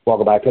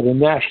Welcome back to the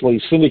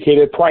nationally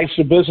syndicated Price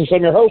of Business.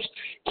 I'm your host,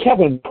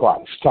 Kevin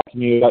Price,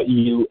 talking to you about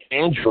you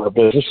and your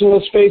business. And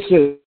let's face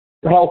it,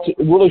 health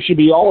really should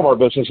be all of our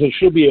business. It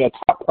should be a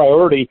top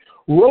priority.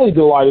 Really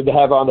delighted to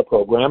have on the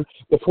program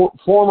the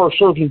former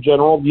Surgeon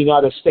General of the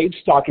United States,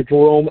 Dr.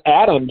 Jerome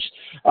Adams.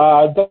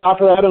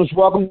 Dr. Adams,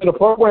 welcome to the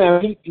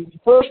program.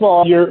 First of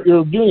all, you're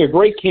doing a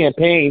great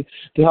campaign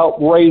to help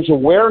raise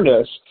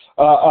awareness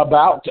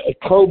about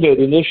COVID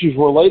and issues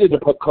related to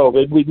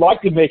COVID. We'd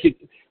like to make it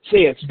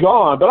say it's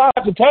gone, but I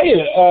have to tell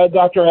you,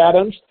 Dr.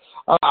 Adams,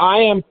 I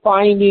am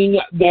finding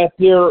that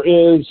there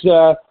is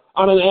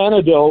on an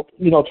anecdote,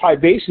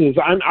 type basis.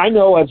 I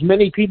know as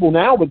many people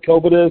now with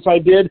COVID as I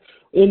did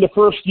in the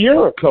first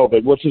year of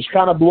COVID, which is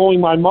kind of blowing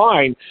my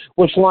mind,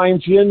 which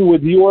lines in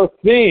with your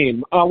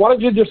theme. Why don't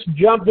you just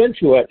jump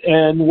into it,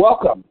 and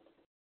welcome.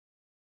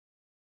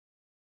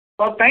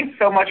 Well, thanks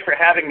so much for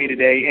having me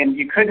today, and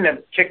you couldn't have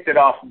kicked it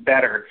off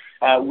better.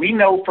 We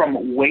know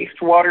from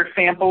wastewater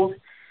samples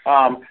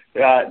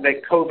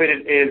that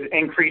COVID is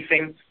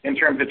increasing in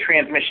terms of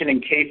transmission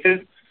in cases.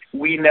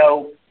 We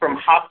know from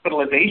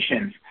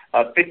hospitalizations,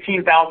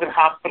 15,000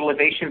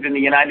 hospitalizations in the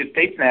United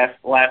States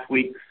last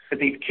week, that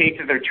these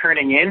cases are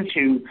turning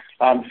into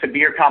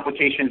severe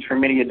complications for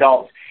many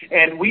adults.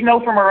 And we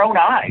know from our own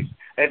eyes,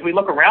 as we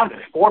look around us,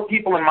 4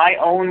 people in my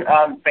own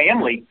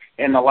family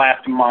in the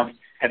last month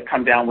have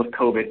come down with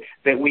COVID,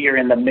 that we are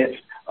in the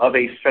midst of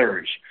a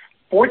surge.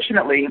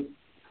 Fortunately,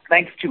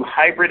 thanks to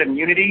hybrid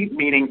immunity,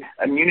 meaning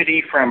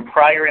immunity from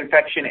prior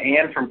infection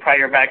and from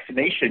prior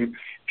vaccination,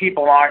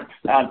 people aren't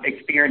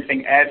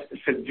experiencing as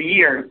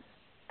severe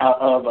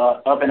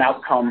of an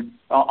outcome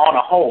on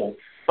a whole.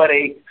 But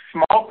a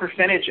small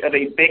percentage of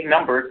a big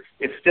number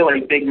is still a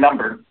big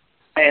number.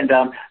 And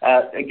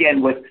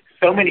again, with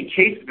so many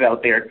cases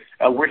out there,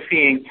 we're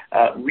seeing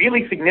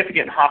really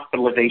significant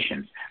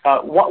hospitalizations.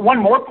 One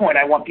more point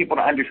I want people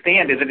to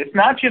understand is that it's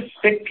not just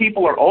sick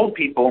people or old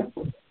people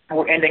who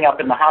are ending up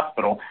in the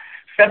hospital.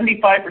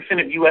 75%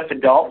 of U.S.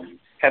 adults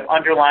have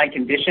underlying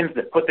conditions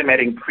that put them at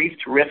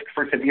increased risk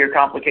for severe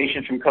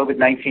complications from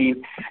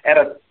COVID-19, and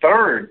a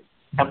third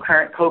of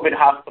current COVID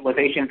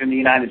hospitalizations in the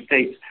United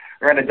States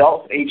are in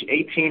adults aged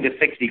 18 to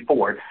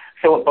 64.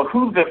 So it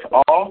behooves us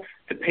all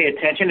to pay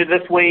attention to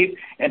this wave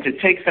and to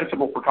take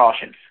sensible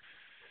precautions.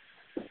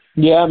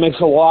 Yeah, it makes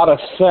a lot of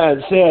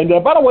sense. And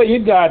by the way,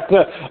 you've got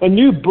a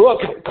new book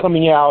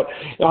coming out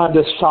on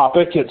this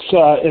topic.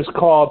 It's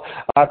called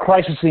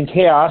Crisis and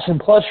Chaos,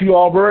 and plus you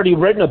already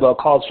written a book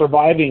called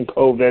Surviving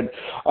COVID,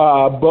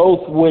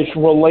 both which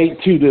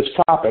relate to this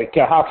topic.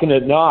 How can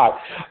it not?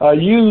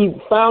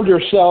 You found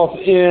yourself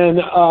in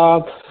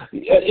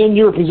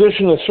your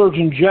position as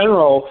Surgeon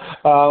General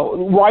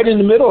right in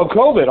the middle of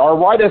COVID, or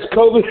right as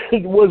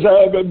COVID was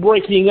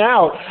breaking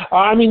out.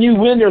 I mean,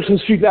 you've been there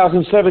since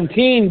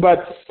 2017, but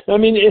I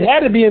mean, it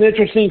had to be an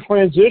interesting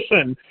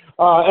transition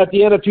at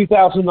the end of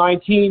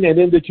 2019 and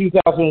into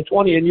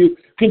 2020, and you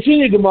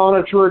continue to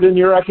monitor it in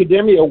your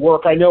academia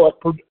work, I know, at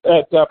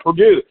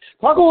Purdue.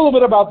 Talk a little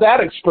bit about that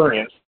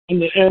experience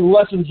and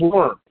lessons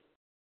learned.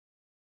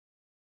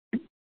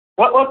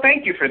 Well,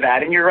 thank you for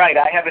that, and you're right.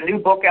 I have a new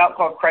book out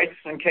called Crisis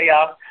and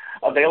Chaos,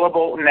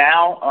 available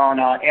now on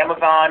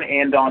Amazon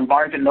and on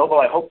Barnes & Noble.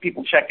 I hope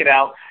people check it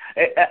out.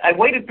 I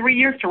waited 3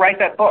 years to write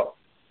that book.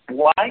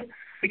 Why?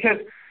 Because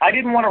I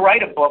didn't want to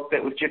write a book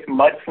that was just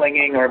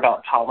mudslinging or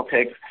about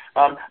politics,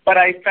 but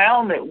I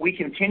found that we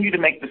continue to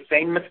make the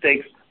same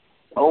mistakes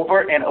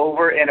over and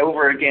over and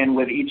over again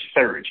with each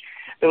surge.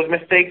 Those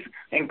mistakes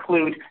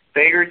include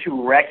failure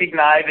to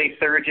recognize a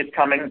surge is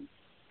coming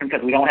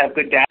because we don't have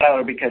good data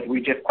or because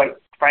we just quite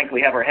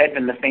frankly have our heads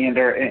in the sand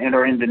and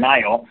are in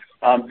denial.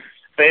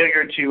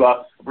 Failure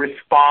to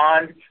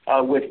respond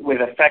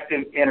with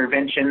effective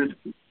interventions.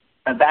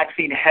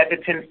 Vaccine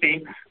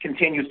hesitancy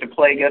continues to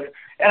plague us.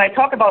 And I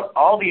talk about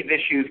all these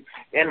issues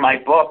in my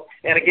book.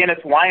 And again, it's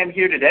why I'm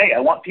here today.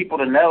 I want people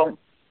to know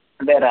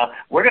that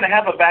we're going to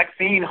have a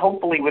vaccine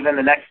hopefully within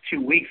the next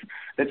 2 weeks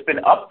that's been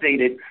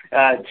updated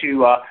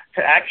to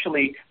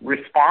actually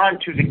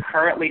respond to the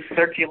currently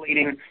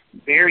circulating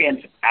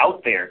variants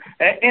out there.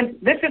 And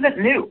this isn't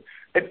new.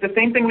 It's the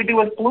same thing we do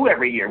with flu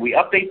every year. We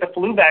update the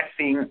flu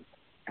vaccine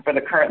for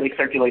the currently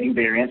circulating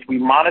variants. We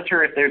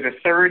monitor if there's a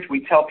surge.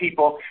 We tell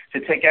people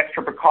to take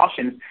extra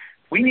precautions.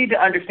 We need to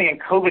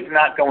understand COVID's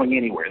not going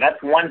anywhere.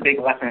 That's one big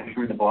lesson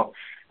from the book.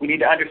 We need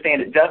to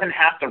understand it doesn't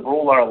have to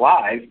rule our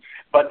lives,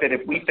 but that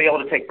if we fail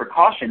to take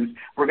precautions,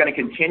 we're going to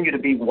continue to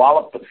be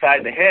walloped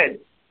upside the head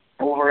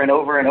over and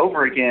over and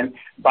over again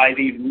by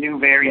these new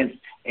variants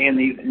and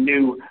these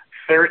new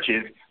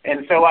surges.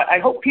 And so I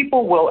hope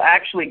people will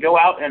actually go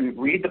out and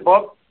read the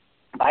book,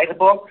 buy the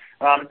book.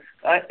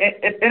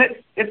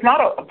 It's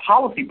not a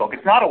policy book.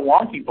 It's not a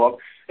wonky book.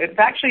 It's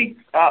actually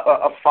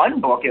a fun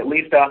book, at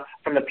least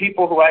from the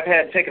people who I've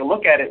had take a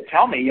look at it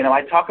tell me.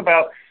 I talk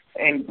about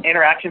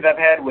interactions I've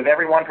had with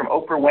everyone from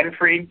Oprah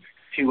Winfrey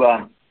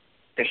to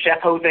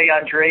Chef Jose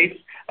Andres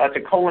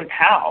to Colin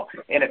Powell.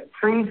 And it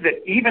proves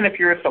that even if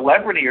you're a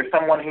celebrity or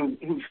someone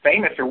who's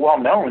famous or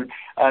well-known,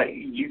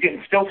 you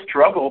can still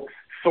struggle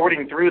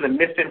sorting through the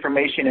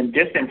misinformation and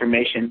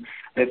disinformation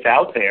that's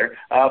out there.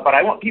 But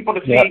I want people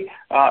to see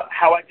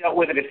how I dealt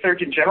with it as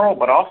Surgeon General,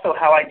 but also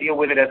how I deal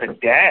with it as a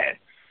dad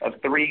of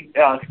 3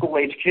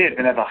 school-age kids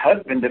and as a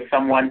husband of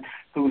someone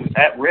who's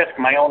at risk.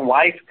 My own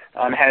wife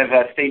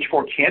has stage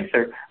 4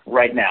 cancer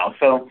right now.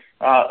 So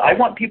I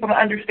want people to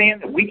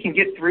understand that we can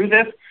get through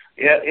this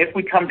if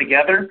we come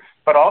together,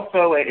 but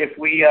also if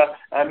we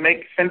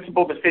make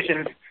sensible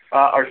decisions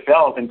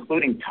ourselves,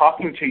 including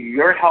talking to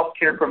your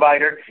healthcare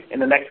provider in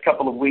the next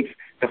couple of weeks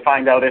to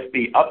find out if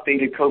the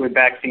updated COVID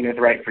vaccine is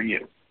right for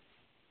you.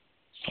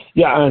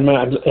 Yeah,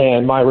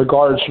 and my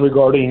regards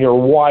regarding your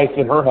wife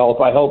and her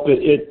health. I hope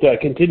it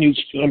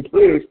continues to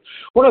improve.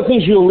 One of the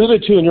things you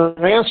alluded to in your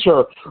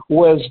answer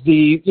was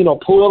the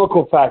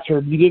political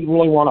factor. You didn't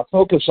really want to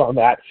focus on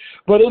that,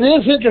 but it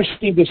is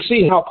interesting to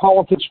see how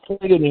politics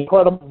played an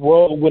incredible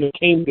role when it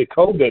came to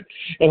COVID,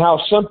 and how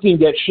something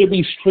that should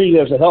be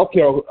treated as a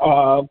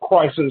healthcare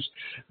crisis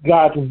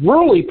got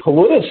really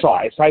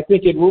politicized. I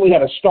think it really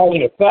had a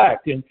stalling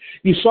effect, and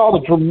you saw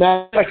the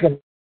dramatic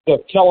of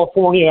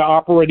California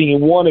operating in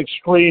one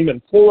extreme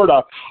and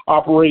Florida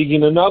operating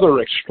in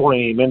another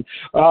extreme. And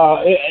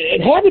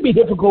it had to be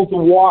difficult to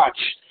watch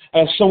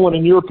as someone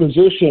in your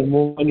position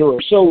when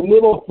you're so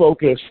little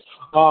focused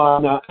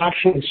on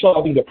actually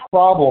solving the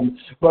problem,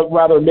 but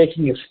rather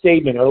making a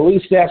statement, or at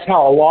least that's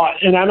how a lot,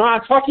 and I'm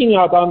not talking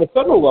about on the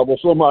federal level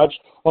so much,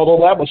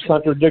 although that was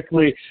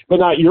contradictory, but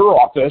not your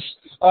office.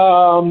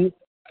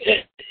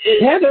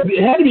 It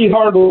had to be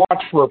hard to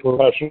watch for a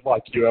professional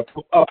like you,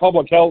 a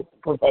public health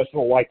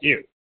professional like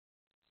you.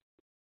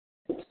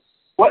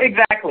 Well,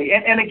 exactly.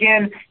 And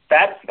again,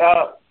 that's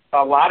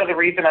a lot of the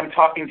reason I'm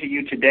talking to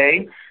you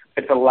today.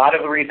 It's a lot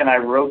of the reason I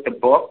wrote the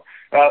book.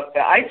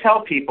 I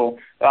tell people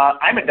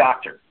I'm a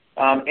doctor.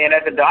 And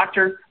as a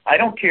doctor, I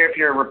don't care if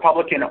you're a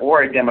Republican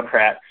or a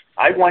Democrat.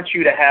 I want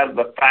you to have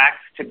the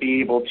facts to be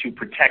able to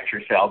protect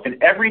yourself.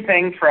 And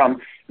everything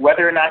from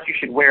whether or not you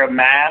should wear a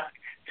mask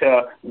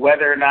to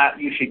whether or not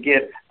you should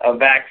get a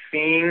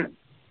vaccine,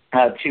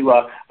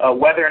 to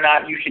whether or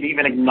not you should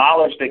even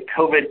acknowledge that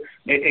COVID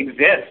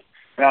exists,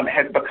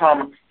 has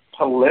become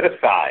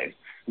politicized.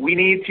 We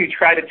need to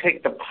try to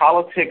take the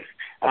politics,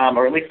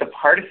 or at least the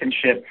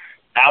partisanship,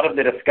 out of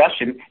the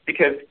discussion,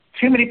 because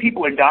too many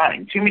people are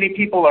dying. Too many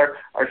people are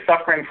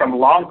suffering from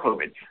long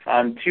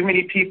COVID. Too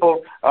many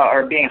people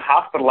are being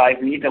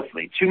hospitalized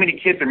needlessly. Too many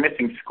kids are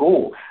missing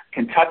school.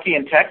 Kentucky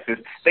and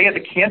Texas, they had to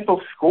cancel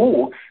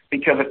school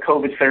because of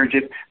COVID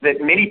surges that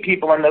many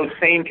people in those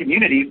same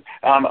communities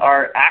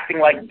are acting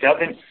like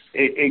doesn't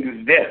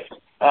exist.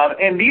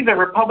 And these are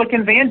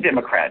Republicans and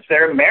Democrats.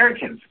 They're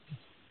Americans.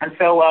 And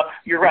so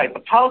you're right.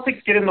 The politics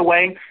get in the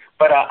way.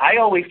 But I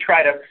always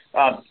try to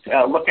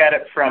look at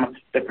it from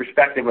the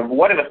perspective of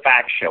what do the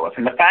facts show us.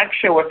 And the facts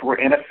show us we're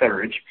in a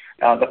surge.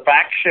 The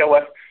facts show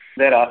us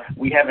that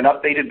we have an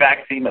updated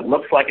vaccine that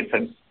looks like it's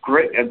a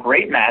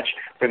great match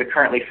for the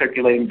currently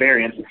circulating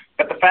variants.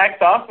 But the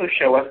facts also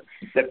show us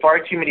that far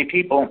too many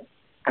people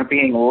are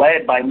being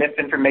led by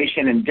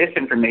misinformation and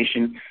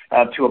disinformation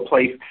to a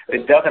place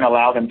that doesn't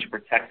allow them to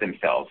protect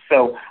themselves.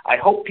 So I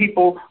hope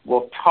people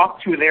will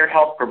talk to their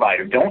health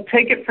provider. Don't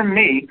take it from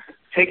me.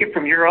 Take it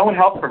from your own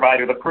health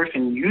provider, the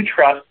person you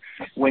trust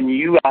when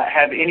you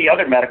have any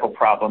other medical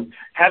problem.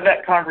 Have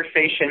that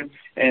conversation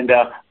and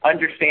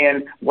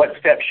understand what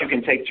steps you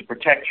can take to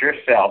protect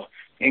yourself,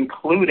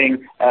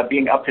 including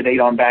being up to date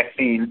on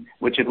vaccine,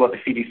 which is what the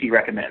CDC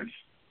recommends.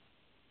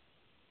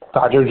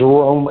 Dr.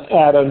 Jerome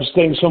Adams,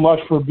 thanks so much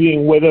for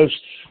being with us.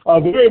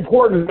 Very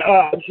important.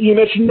 You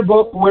mentioned the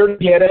book, where to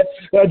get it.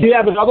 Do you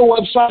have another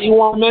website you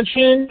want to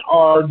mention,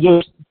 or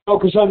just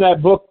focus on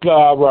that book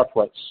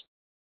reference?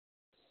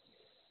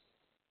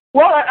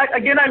 Well,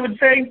 again, I would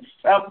say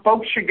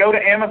folks should go to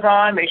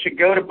Amazon. They should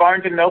go to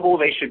Barnes & Noble.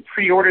 They should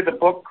pre-order the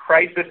book,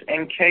 Crisis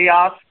and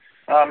Chaos.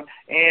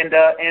 And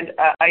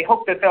I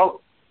hope that they'll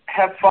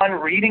have fun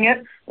reading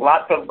it.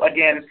 Lots of,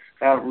 again,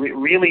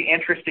 really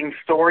interesting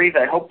stories.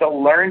 I hope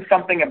they'll learn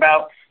something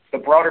about the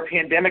broader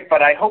pandemic,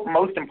 but I hope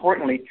most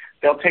importantly,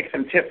 they'll take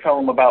some tips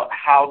home about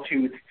how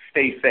to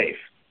stay safe.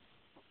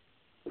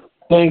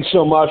 Thanks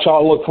so much.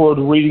 I'll look forward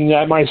to reading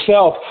that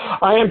myself.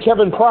 I am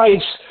Kevin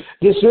Price.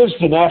 This is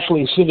the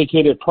nationally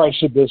syndicated Price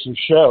of Business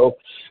show.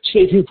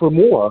 Stay tuned for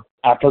more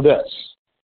after this.